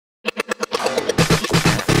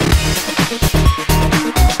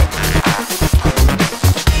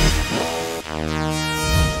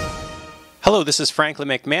Hello, this is Franklin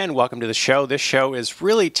McMahon. Welcome to the show. This show is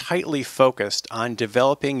really tightly focused on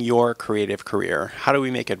developing your creative career. How do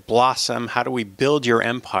we make it blossom? How do we build your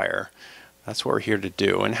empire? That's what we're here to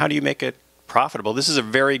do. And how do you make it profitable? This is a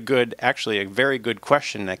very good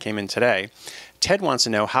question that came in today. Ted wants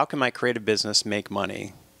to know, how can my creative business make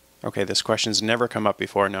money? Okay, this question's never come up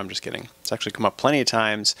before. No, I'm just kidding. It's actually come up plenty of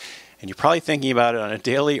times, and you're probably thinking about it on a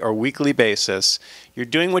daily or weekly basis. You're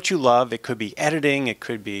doing what you love. It could be editing, it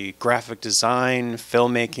could be graphic design,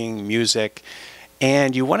 filmmaking, music,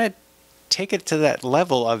 and you want to take it to that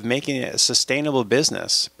level of making it a sustainable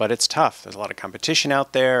business, but it's tough. There's a lot of competition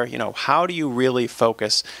out there. You know, how do you really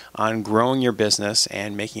focus on growing your business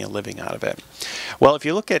and making a living out of it? Well, if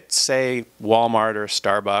you look at, say, Walmart or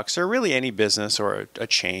Starbucks or really any business or a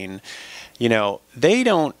chain, you know, they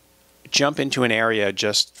don't jump into an area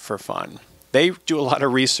just for fun. They do a lot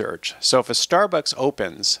of research. So if a Starbucks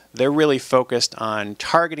opens, they're really focused on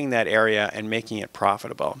targeting that area and making it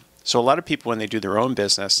profitable. So a lot of people, when they do their own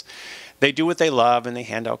business, they do what they love and they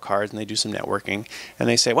hand out cards and they do some networking and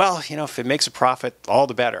they say, well, you know, if it makes a profit, all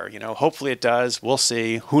the better. You know, hopefully it does. We'll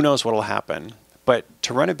see. Who knows what will happen? But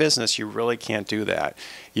to run a business, you really can't do that.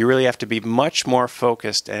 You really have to be much more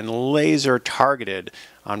focused and laser targeted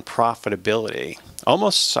on profitability,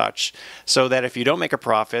 almost such so that if you don't make a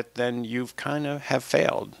profit, then you've kind of have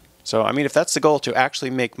failed. So, I mean, if that's the goal, to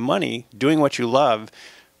actually make money doing what you love,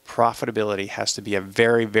 profitability has to be a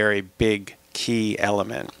very, very big key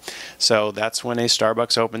element. So that's when a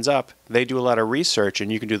Starbucks opens up. They do a lot of research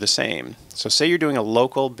and you can do the same. So say you're doing a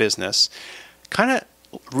local business, kind of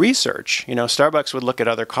research. You know, Starbucks would look at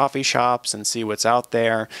other coffee shops and see what's out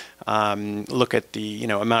there, look at the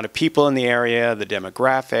amount of people in the area, the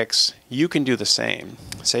demographics. You can do the same.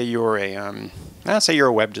 Say you're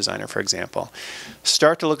a web designer, for example.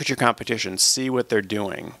 Start to look at your competition, see what they're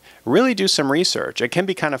doing. Really do some research. It can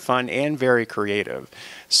be kind of fun and very creative.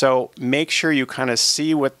 So make sure you kind of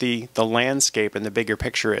see what the landscape and the bigger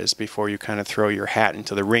picture is before you kind of throw your hat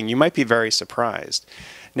into the ring. You might be very surprised.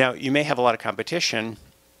 Now, you may have a lot of competition.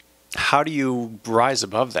 How do you rise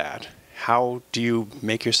above that? How do you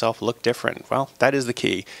make yourself look different? Well, that is the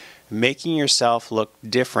key. Making yourself look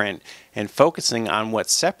different and focusing on what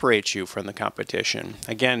separates you from the competition.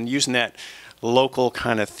 Again, using that local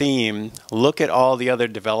kind of theme, look at all the other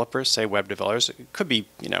developers, say web developers. It could be,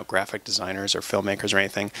 graphic designers or filmmakers or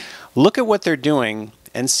anything. Look at what they're doing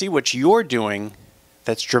and see what you're doing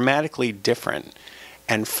that's dramatically different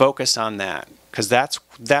and focus on that. Because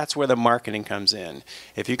that's where the marketing comes in.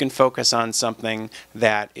 If you can focus on something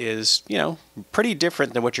that is, pretty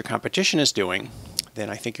different than what your competition is doing, then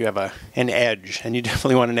I think you have an edge, and you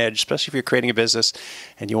definitely want an edge, especially if you're creating a business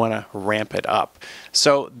and you want to ramp it up.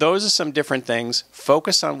 So those are some different things.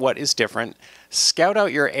 Focus on what is different. Scout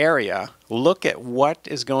out your area. Look at what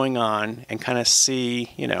is going on and kind of see,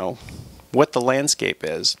 what the landscape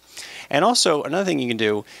is. And also, another thing you can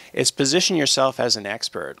do is position yourself as an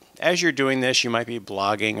expert. As you're doing this, you might be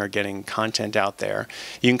blogging or getting content out there.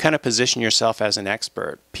 You can kind of position yourself as an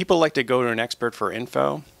expert. People like to go to an expert for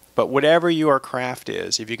info, but whatever your craft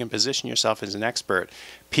is, if you can position yourself as an expert,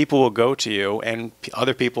 people will go to you and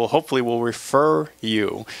other people hopefully will refer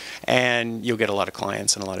you, and you'll get a lot of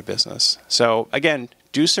clients and a lot of business. So again,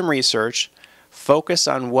 do some research. Focus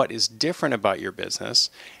on what is different about your business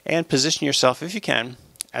and position yourself, if you can,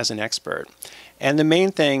 as an expert. And the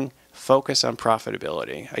main thing, focus on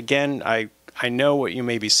profitability. Again, I know what you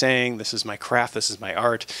may be saying. This is my craft. This is my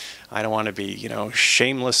art. I don't want to be,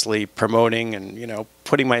 shamelessly promoting and,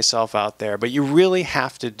 putting myself out there. But you really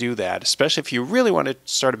have to do that, especially if you really want to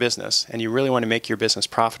start a business and you really want to make your business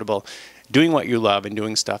profitable, doing what you love and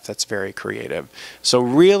doing stuff that's very creative. So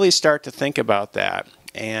really start to think about that.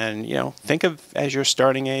 And, think of as you're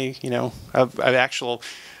starting an actual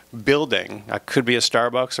building. It could be a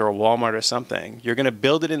Starbucks or a Walmart or something. You're going to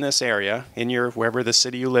build it in this area, in wherever the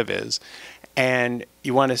city you live is, and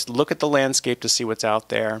you want to look at the landscape to see what's out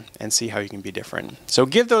there and see how you can be different. So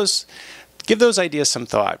give those ideas some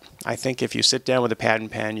thought. I think if you sit down with a pad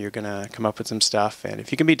and pen, you're going to come up with some stuff, and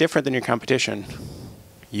if you can be different than your competition,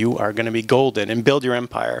 you are going to be golden and build your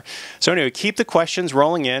empire. So anyway, keep the questions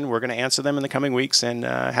rolling in. We're going to answer them in the coming weeks and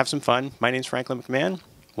have some fun. My name's Franklin McMahon.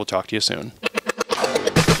 We'll talk to you soon.